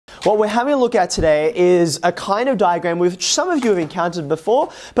What we're having a look at today is a kind of diagram which some of you have encountered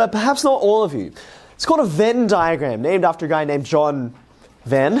before, but perhaps not all of you. It's called a Venn diagram, named after a guy named John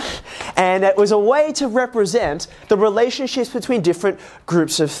Venn, and it was a way to represent the relationships between different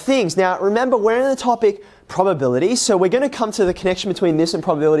groups of things. Now remember, we're in the topic probability, so we're going to come to the connection between this and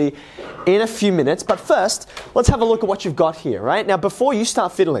probability in a few minutes, but first let's have a look at what you've got here, right? Now before you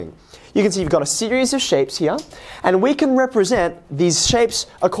start fiddling, you can see you've got a series of shapes here, and we can represent these shapes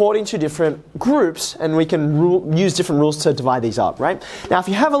according to different groups, and we can use different rules to divide these up, right? Now if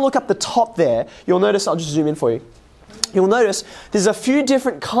you have a look up the top there, you'll notice, I'll just zoom in for you, you'll notice there's a few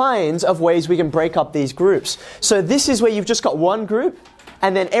different kinds of ways we can break up these groups. So this is where you've just got one group,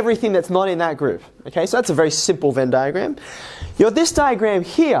 and then everything that's not in that group. Okay, so that's a very simple Venn diagram. You have this diagram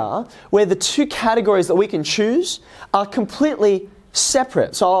here, where the two categories that we can choose are completely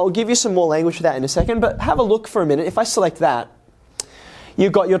separate. So I'll give you some more language for that in a second, but have a look for a minute. If I select that,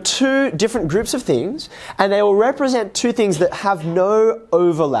 you've got your two different groups of things, and they will represent two things that have no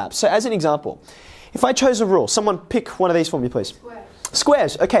overlap. So as an example, if I chose a rule, someone pick one of these for me, please. Squares.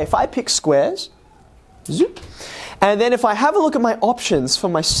 Squares. Okay, if I pick squares, zoop, and then if I have a look at my options for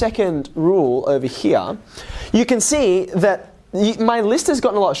my second rule over here, you can see that my list has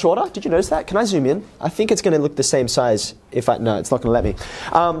gotten a lot shorter. Did you notice that? Can I zoom in? I think it's going to look the same size if I... No, it's not going to let me.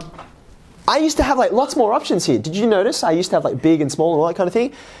 I used to have like lots more options here. Did you notice? I used to have like big and small and all that kind of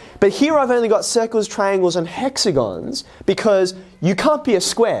thing. But here I've only got circles, triangles, and hexagons because you can't be a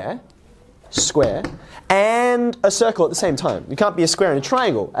square, and a circle at the same time. You can't be a square and a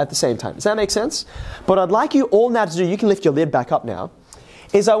triangle at the same time. Does that make sense? What I'd like you all now to do, you can lift your lid back up now,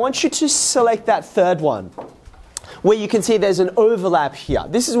 is I want you to select that third one, where you can see there's an overlap here.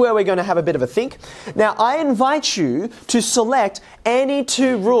 This is where we're going to have a bit of a think. Now I invite you to select any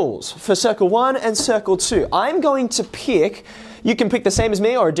two rules for circle 1 and circle 2. I'm going to pick, you can pick the same as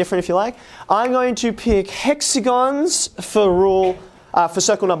me or different if you like. I'm going to pick hexagons for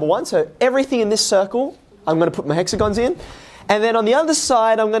circle number 1. So everything in this circle, I'm going to put my hexagons in. And then on the other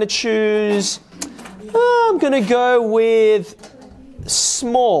side, I'm going to choose, I'm going to go with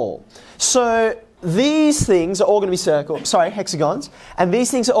small. So these things are all going to be hexagons, and these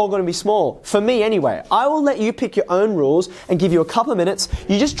things are all going to be small. For me anyway. I will let you pick your own rules and give you a couple of minutes.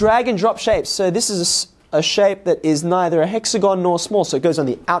 You just drag and drop shapes. So this is a shape that is neither a hexagon nor small, so it goes on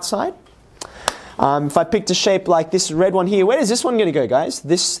the outside. If I picked a shape like this red one here, where is this one going to go, guys?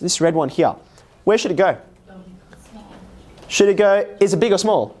 This red one here. Where should it go? Should it go, is it big or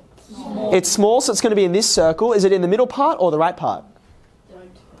small? Small. It's small, so it's going to be in this circle. Is it in the middle part or the right part?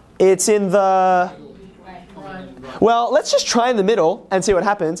 It's in the... Well, let's just try in the middle and see what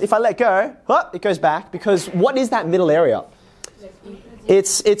happens. If I let go, it goes back, because what is that middle area?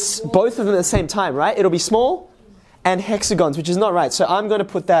 It's both of them at the same time, right? It'll be small and hexagons, which is not right. So I'm going to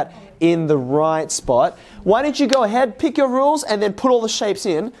put that in the right spot. Why don't you go ahead, pick your rules, and then put all the shapes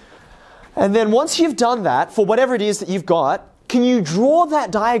in. And then once you've done that, for whatever it is that you've got, can you draw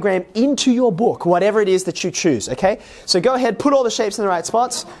that diagram into your book, whatever it is that you choose, okay? So go ahead, put all the shapes in the right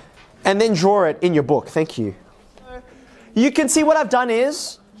spots, and then draw it in your book. Thank you. You can see what I've done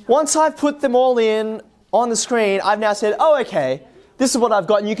is, once I've put them all in on the screen, I've now said, oh, okay, this is what I've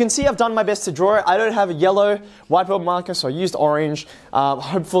got. And you can see I've done my best to draw it. I don't have a yellow whiteboard marker, so I used orange.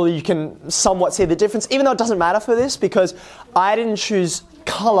 Hopefully you can somewhat see the difference, even though it doesn't matter for this, because I didn't choose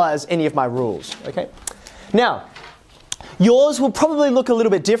color as any of my rules, okay? Now, yours will probably look a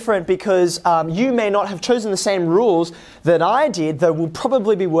little bit different because you may not have chosen the same rules that I did, though we'll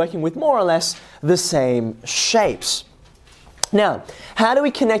probably be working with more or less the same shapes. Now, how do we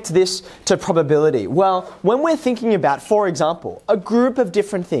connect this to probability? Well, when we're thinking about, for example, a group of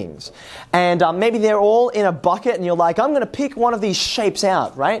different things, and maybe they're all in a bucket and you're like, I'm going to pick one of these shapes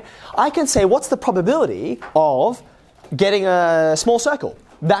out, right? I can say, what's the probability of getting a small circle?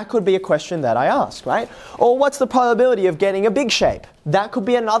 That could be a question that I ask, right? Or what's the probability of getting a big shape? That could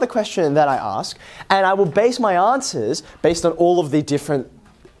be another question that I ask, and I will base my answers based on all of the different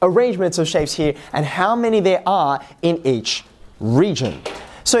arrangements of shapes here and how many there are in each region.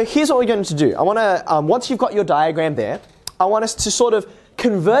 So here's what we're going to do. I want to, once you've got your diagram there, I want us to sort of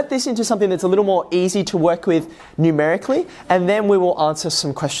convert this into something that's a little more easy to work with numerically, and then we will answer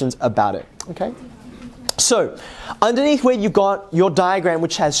some questions about it, okay? So, underneath where you've got your diagram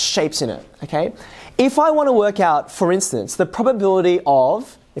which has shapes in it, okay? If I want to work out, for instance, the probability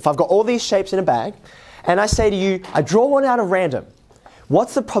of, if I've got all these shapes in a bag, and I say to you, I draw one out of random,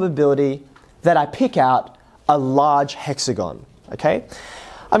 what's the probability that I pick out a large hexagon, okay?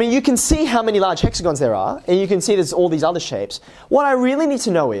 I mean, you can see how many large hexagons there are, and you can see there's all these other shapes. What I really need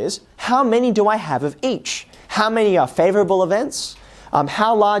to know is, how many do I have of each? How many are favorable events?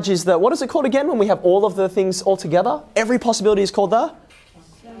 How large is the, what is it called again when we have all of the things all together? Every possibility is called the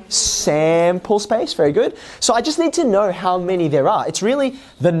sample space. Very good. So I just need to know how many there are. It's really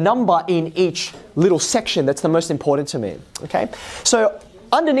the number in each little section that's the most important to me. Okay. So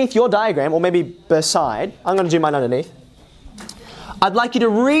underneath your diagram, or maybe beside, I'm going to do mine underneath. I'd like you to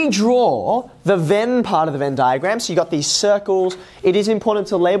redraw the Venn part of the Venn diagram. So you got these circles. It is important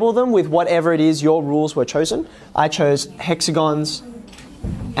to label them with whatever it is your rules were chosen. I chose hexagons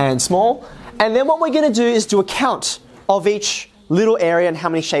and small. And then what we're going to do is do a count of each little area and how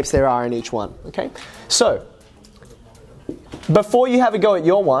many shapes there are in each one. Okay. So before you have a go at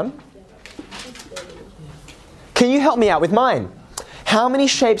your one, can you help me out with mine? How many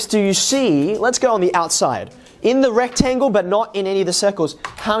shapes do you see? Let's go on the outside. In the rectangle, but not in any of the circles,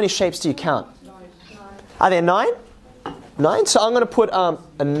 how many shapes do you count? Are there 9? 9? So I'm going to put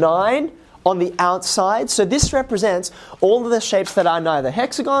a 9 on the outside. So this represents all of the shapes that are neither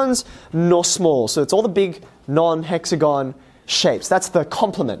hexagons nor small. So it's all the big non-hexagon shapes. That's the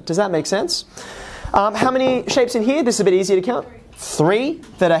complement. Does that make sense? How many shapes in here? This is a bit easier to count. 3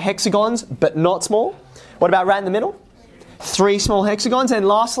 that are hexagons, but not small. What about right in the middle? 3 small hexagons. And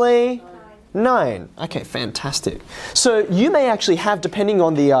lastly, 9. Okay, fantastic. So you may actually have, depending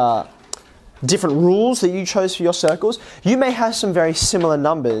on the different rules that you chose for your circles, you may have some very similar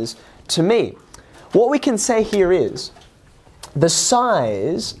numbers to me. What we can say here is the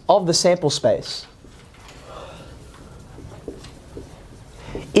size of the sample space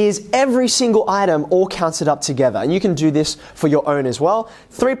is every single item all counted up together. And you can do this for your own as well.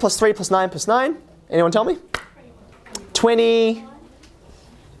 3 plus 3 plus 9 plus 9. Anyone tell me? 20.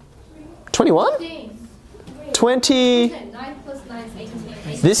 21? 20. 9 plus 9 is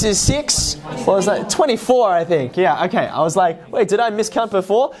 18. This is 6. What was that? 24, I think. Yeah, okay. I was like, wait, did I miscount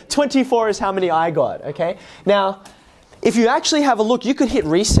before? 24 is how many I got, okay? Now, if you actually have a look, you could hit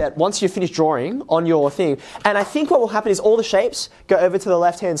reset once you finish drawing on your thing. And I think what will happen is all the shapes go over to the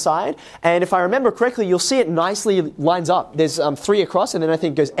left-hand side. And if I remember correctly, you'll see it nicely lines up. There's 3 across, and then I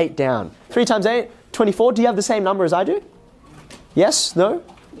think it goes 8 down. 3 times 8, 24. Do you have the same number as I do? Yes? No?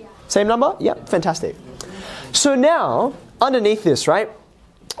 Same number? Yep, fantastic. So now, underneath this, right,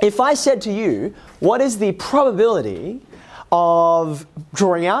 if I said to you, what is the probability of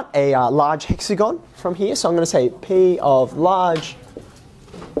drawing out a large hexagon from here? So I'm going to say P of large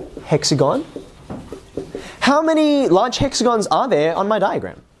hexagon. How many large hexagons are there on my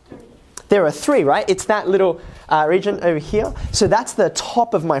diagram? There are 3, right? It's that little region over here. So that's the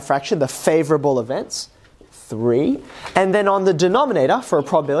top of my fraction, the favorable events. 3. And then on the denominator for a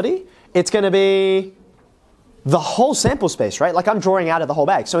probability, it's going to be the whole sample space, right? Like I'm drawing out of the whole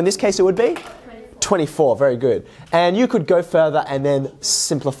bag. So in this case, it would be 24. Very good. And you could go further and then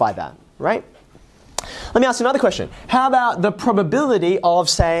simplify that, right? Let me ask you another question. How about the probability of,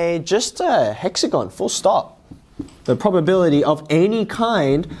 say, just a hexagon, full stop? The probability of any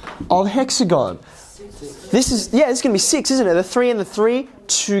kind of hexagon. This is going to be 6, isn't it? The 3 and the 3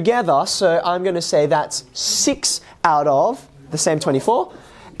 together. So I'm going to say that's 6 out of the same 24.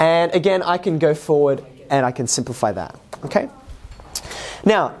 And again, I can go forward and I can simplify that. Okay?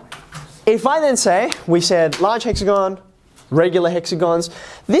 Now, if I then say, we said large hexagon, regular hexagons,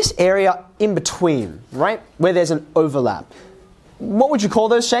 this area in between, right, where there's an overlap, what would you call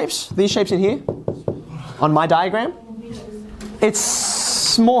those shapes? These shapes in here? On my diagram? It's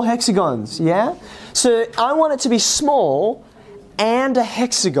small hexagons, yeah? So I want it to be small and a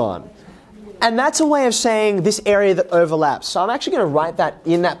hexagon. And that's a way of saying this area that overlaps. So I'm actually going to write that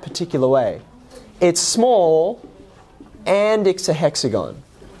in that particular way. It's small and it's a hexagon.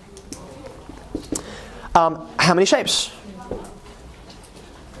 How many shapes?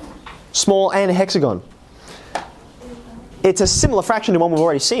 Small and a hexagon. It's a similar fraction to one we've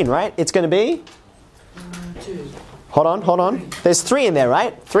already seen, right? It's going to be? 2. Hold on. There's 3 in there,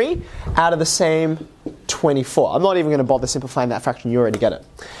 right? 3 out of the same 24. I'm not even going to bother simplifying that fraction. You already get it.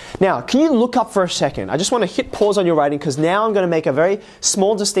 Now, can you look up for a second? I just want to hit pause on your writing because now I'm going to make a very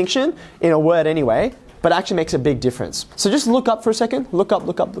small distinction in a word anyway, but it actually makes a big difference. So just look up for a second. Look up.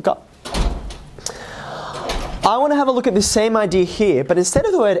 I want to have a look at the same idea here, but instead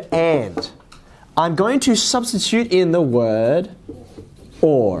of the word and, I'm going to substitute in the word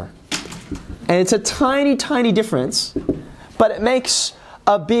or. And it's a tiny, tiny difference, but it makes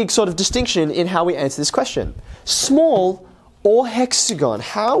a big sort of distinction in how we answer this question. Small or hexagon,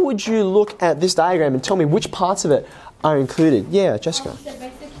 how would you look at this diagram and tell me which parts of it are included? Yeah, Jessica. So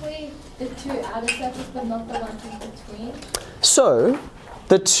basically, the 2 outer circles, but not the ones in between. So,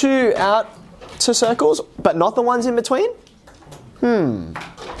 the 2 outer circles, but not the ones in between?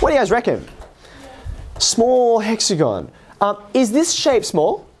 What do you guys reckon? Small hexagon. Is this shape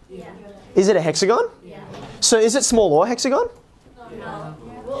small? Yeah. Is it a hexagon? Yeah. So is it small or hexagon? No.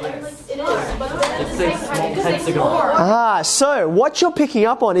 Well, it is, but then It's a small hexagon. Ah, so what you're picking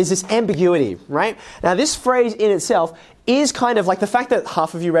up on is this ambiguity, right? Now this phrase in itself is kind of like the fact that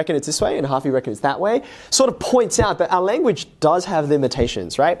half of you reckon it's this way and half of you reckon it's that way, sort of points out that our language does have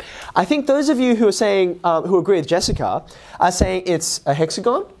limitations, right? I think those of you who are saying, who agree with Jessica, are saying it's a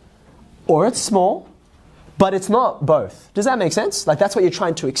hexagon or it's small, but it's not both. Does that make sense? Like that's what you're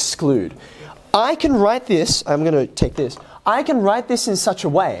trying to exclude. I can write this, I'm going to take this, I can write this in such a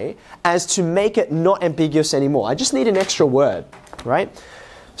way as to make it not ambiguous anymore. I just need an extra word, right?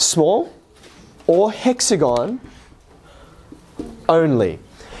 Small or hexagon only.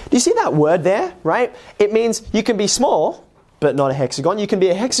 Do you see that word there, right? It means you can be small, but not a hexagon. You can be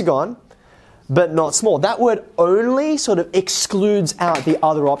a hexagon, but not small. That word only sort of excludes out the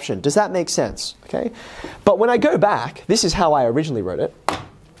other option. Does that make sense? Okay. But when I go back, this is how I originally wrote it.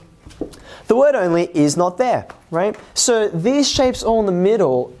 The word only is not there, right? So these shapes all in the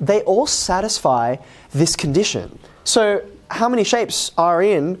middle, they all satisfy this condition. So how many shapes are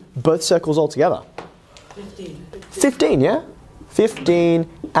in both circles altogether? 15. 15, yeah? 15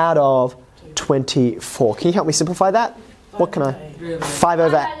 out of 24. Can you help me simplify that? What can I? 5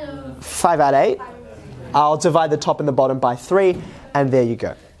 out of 8. I'll divide the top and the bottom by 3, and there you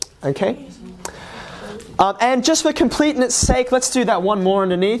go. Okay? And just for completeness sake, let's do that one more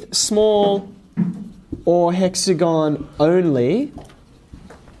underneath. Small or hexagon only.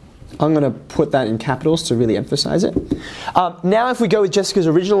 I'm going to put that in capitals to really emphasize it. Now if we go with Jessica's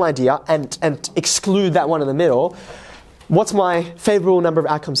original idea and exclude that one in the middle, what's my favorable number of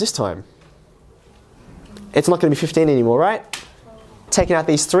outcomes this time? It's not going to be 15 anymore, right? Taking out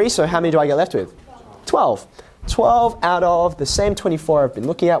these 3, so how many do I get left with? 12. 12 out of the same 24 I've been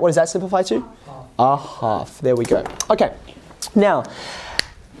looking at. What does that simplify to? A half. There we go. Okay. Now,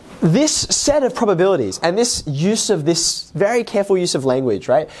 this set of probabilities and this use of this very careful use of language,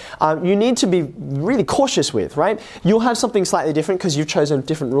 right? You need to be really cautious with, right? You'll have something slightly different because you've chosen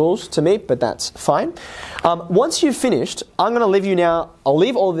different rules to me, but that's fine. Once you've finished, I'm going to leave you now. I'll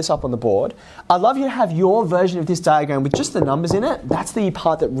leave all of this up on the board. I'd love you to have your version of this diagram with just the numbers in it. That's the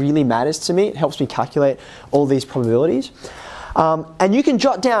part that really matters to me. It helps me calculate all these probabilities. And you can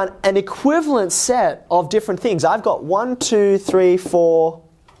jot down an equivalent set of different things. I've got 1, 2, 3, 4,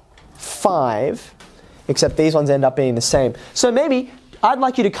 5, except these ones end up being the same. So maybe I'd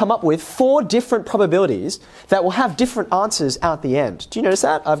like you to come up with 4 different probabilities that will have different answers out the end. Do you notice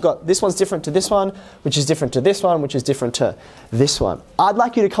that? I've got this one's different to this one, which is different to this one, which is different to this one. I'd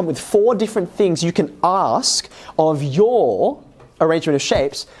like you to come with 4 different things you can ask of your arrangement of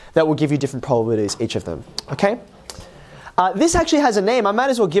shapes that will give you different probabilities, each of them. Okay? This actually has a name. I might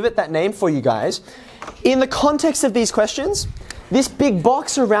as well give it that name for you guys. In the context of these questions, this big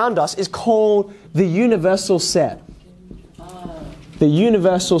box around us is called the universal set. The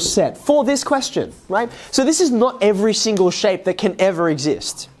universal set for this question, right? So this is not every single shape that can ever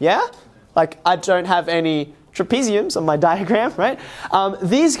exist, yeah? Like I don't have any trapeziums on my diagram, right?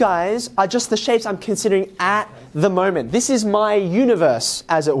 These guys are just the shapes I'm considering at the moment. This is my universe,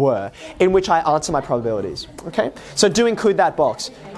 as it were, in which I answer my probabilities, okay? So do include that box.